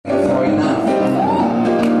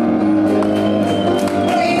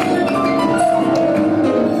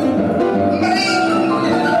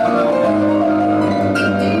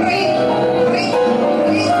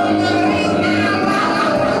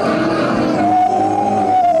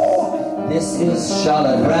This is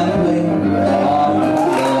Charlotte Rampling on the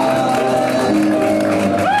line.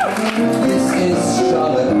 This is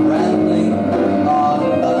Charlotte Rampling on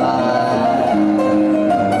the line.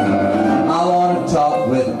 I want to talk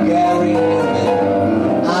with Gary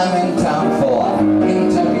Newman. I'm in town for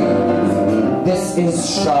interview. This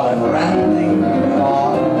is Charlotte Rampling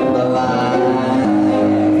on the line.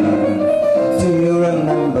 Do you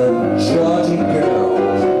remember Georgie Girl?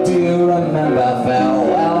 Do you remember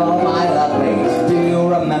Farewell, my lovely? Do you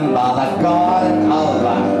remember the Garden of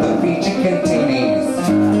the Fiji Cantinis?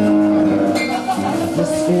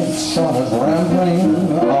 This is Charlotte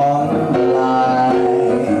Rampling on the line.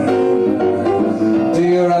 Do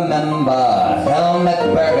you remember Helmut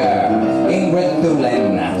Berger, Ingrid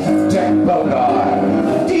Thulin, Dirk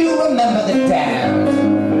Bogart? Do you remember the Damned?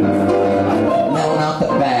 No, not the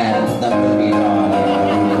band, the movie on.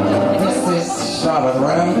 This is Charlotte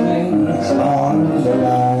Rampling on the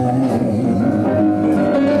line.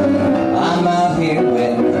 I'm out here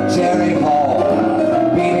with Jerry Hall,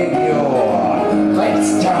 Beat It Pure, Chris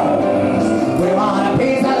Jones. We want a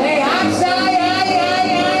piece of the action,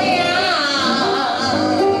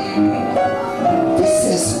 This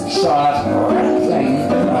is Charlotte Rampling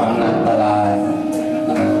on the line.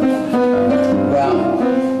 Well,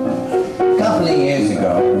 a couple of years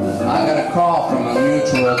ago, I got a call from a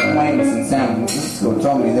mutual acquaintance in San Francisco.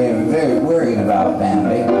 Told me they were very worried about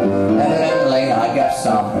Bambi. Evidently, I got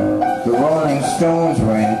some. The Rolling Stones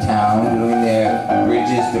were in town doing their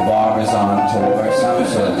Bridges to Barbizon tour, some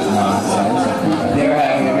sort of nonsense. They were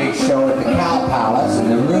having a big show at the Cow Palace, and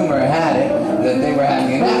the rumor had it that they were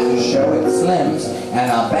having an after show at Slim's, and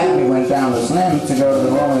Bambi went down to Slim's to go to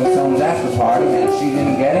the Rolling Stones after party, and she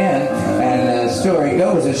didn't get in. And the story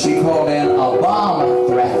goes that she called in a bomb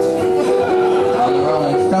threat on the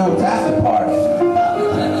Rolling Stones after party.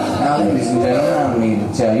 Now, ladies and gentlemen, I don't need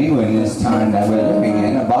to tell you in this time that we're living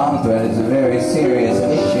in, a bomb threat is a very serious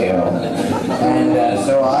issue. And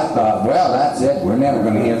so I thought, well, that's it. We're never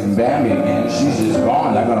going to hear from Bambi again. She's just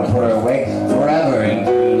gone. They're going to put her away forever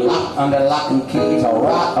under lock and key to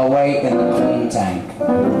rot away in the clean tank.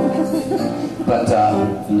 But a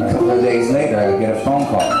couple of days later, I get a phone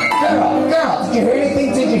call. Girl, did you hear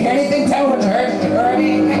anything? Did you hear anything? Tell me what you heard. Did you hear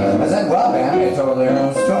anything? I said, well, Bambi told their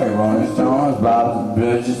own story. Rolling Stones,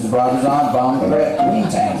 Bridges to Barbizon, bomb threat, clean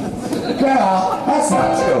tank. Girl, that's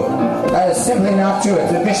not true. That is simply not true.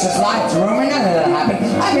 It's a vicious lie. It's a rumor. None of that happened.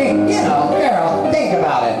 I mean, you know, girl, think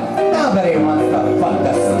about it. Nobody wants to fuck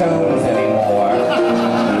the Stones anymore.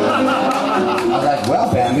 I was like, well,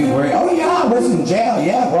 Bambi, oh yeah, I was in jail.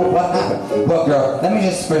 Yeah, well, what happened? Well, girl, let me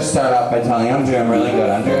just first start off by telling you I'm doing really good.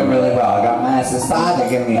 I'm doing really well. I got my SSI. They're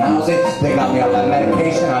giving me housing. They got me on my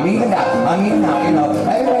medication. I'm even out. You know,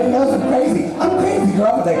 everybody knows I'm crazy. I'm crazy,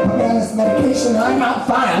 girl, but they put me on this medication and I'm not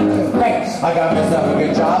fine. I'm doing great. I got myself a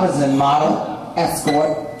good job as a model,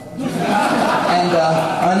 escort. And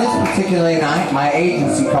on this particular night, my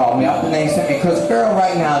agency called me up and they sent me, because girl,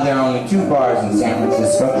 right now there are only 2 bars in San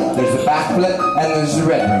Francisco. There's a Backflip and there's the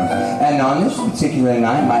Red Room. And on this particular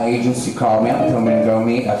night, my agency called me up and told me to go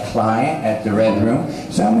meet a client at the Red Room.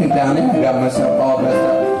 So I went down there and got myself all dressed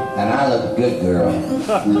up. And I look good, girl. And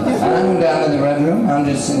I went down to the Red Room. I'm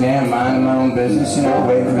just sitting there minding my own business, you know,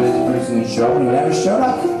 waiting for this person to show up. He never showed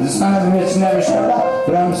up. The son of a bitch never showed up.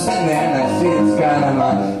 But I'm sitting there and I see this guy and I'm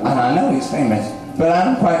like, and I know he's famous, but I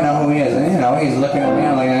don't quite know who he is. And you know, he's looking at me,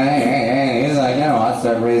 I'm like, hey. He's like, you know, I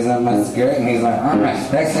start raising up my skirt and he's like, all right.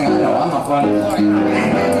 Next thing I know, I'm up on the floor.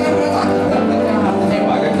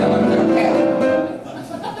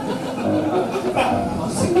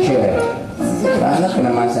 Security. I'm looking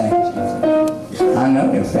at myself. I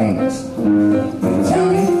know you're famous. Tell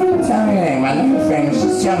me your name. I know you're famous.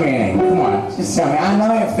 Just tell me your name. Come on, just tell me. I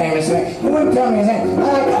know you're famous. He wouldn't tell me his name. I'm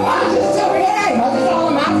like, come on, just tell me your name. That's all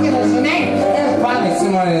I'm asking is your name. And finally,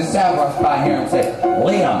 someone in the staff walks by here and says,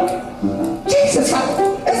 Liam. Jesus,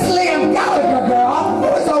 it's Liam Gallagher, girl.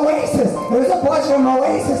 It was Oasis. It was the boys from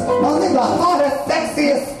Oasis. Only the hottest,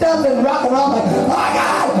 sexiest stuff in rock and roll. Like, oh my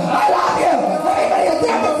God, I love you. Everybody in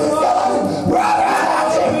San Francisco loves you. Brother, I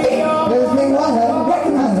love you. There's me one. I don't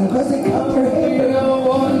recognize him because they cut their hair.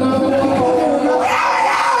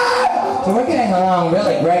 So we're getting along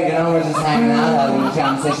really great, you know, we're just hanging out, having a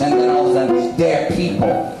conversation, and then all of a sudden, there are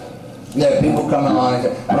people. There are people coming along and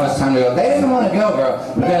say, well, it's time to go. They didn't want to go, girl.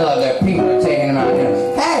 But there are people taking them out here.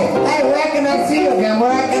 Hey, where can I see you again?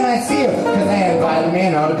 Where can I see you? Because they invited me,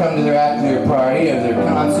 you know, to come to their after party or their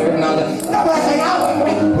concert and all that. No, but hang out with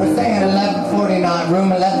me. We're staying at 1149, room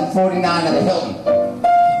 1149 of the Hilton.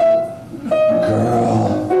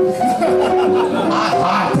 Girl.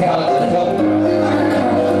 I hightailed it to the Hilton.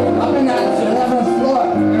 Up in that 11th floor.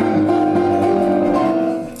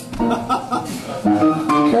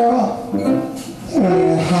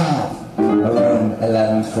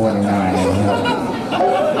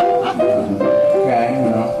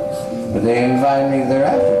 their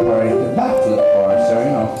after party at the backflip bar. So,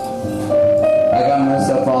 you know, I got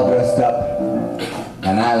myself all dressed up,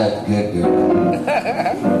 and I looked good.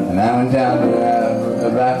 And I went down to the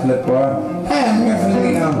backflip bar. Hey, I'm here for the,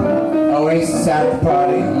 you know, Oasis after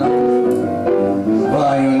party. You know. Well,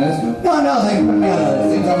 are you in this? No, they put me on the list.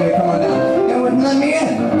 They told me to come on down. They wouldn't let me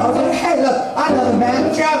in. I was like, hey, look, I know the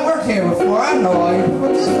band. I've worked here before. I know all you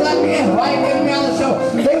people. Just let me in. Why are you getting me on the show?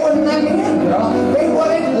 They wouldn't let me in, girl. They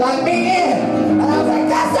wouldn't let me in. And I was like,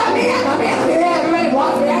 just let me in. Everybody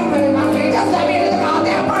wants me. Everybody wants me. Just let me into the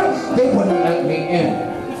goddamn party. They wouldn't let me in.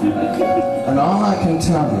 And all I can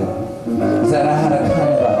tell you is that I had a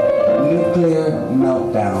kind of a nuclear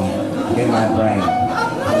meltdown in my brain.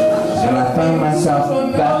 And I found myself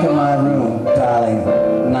back in my room dialing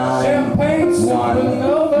 911.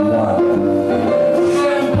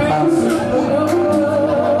 I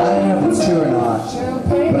don't know if it's true or not,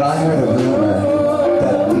 but I heard a rumor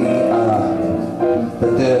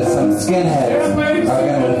that some skinhead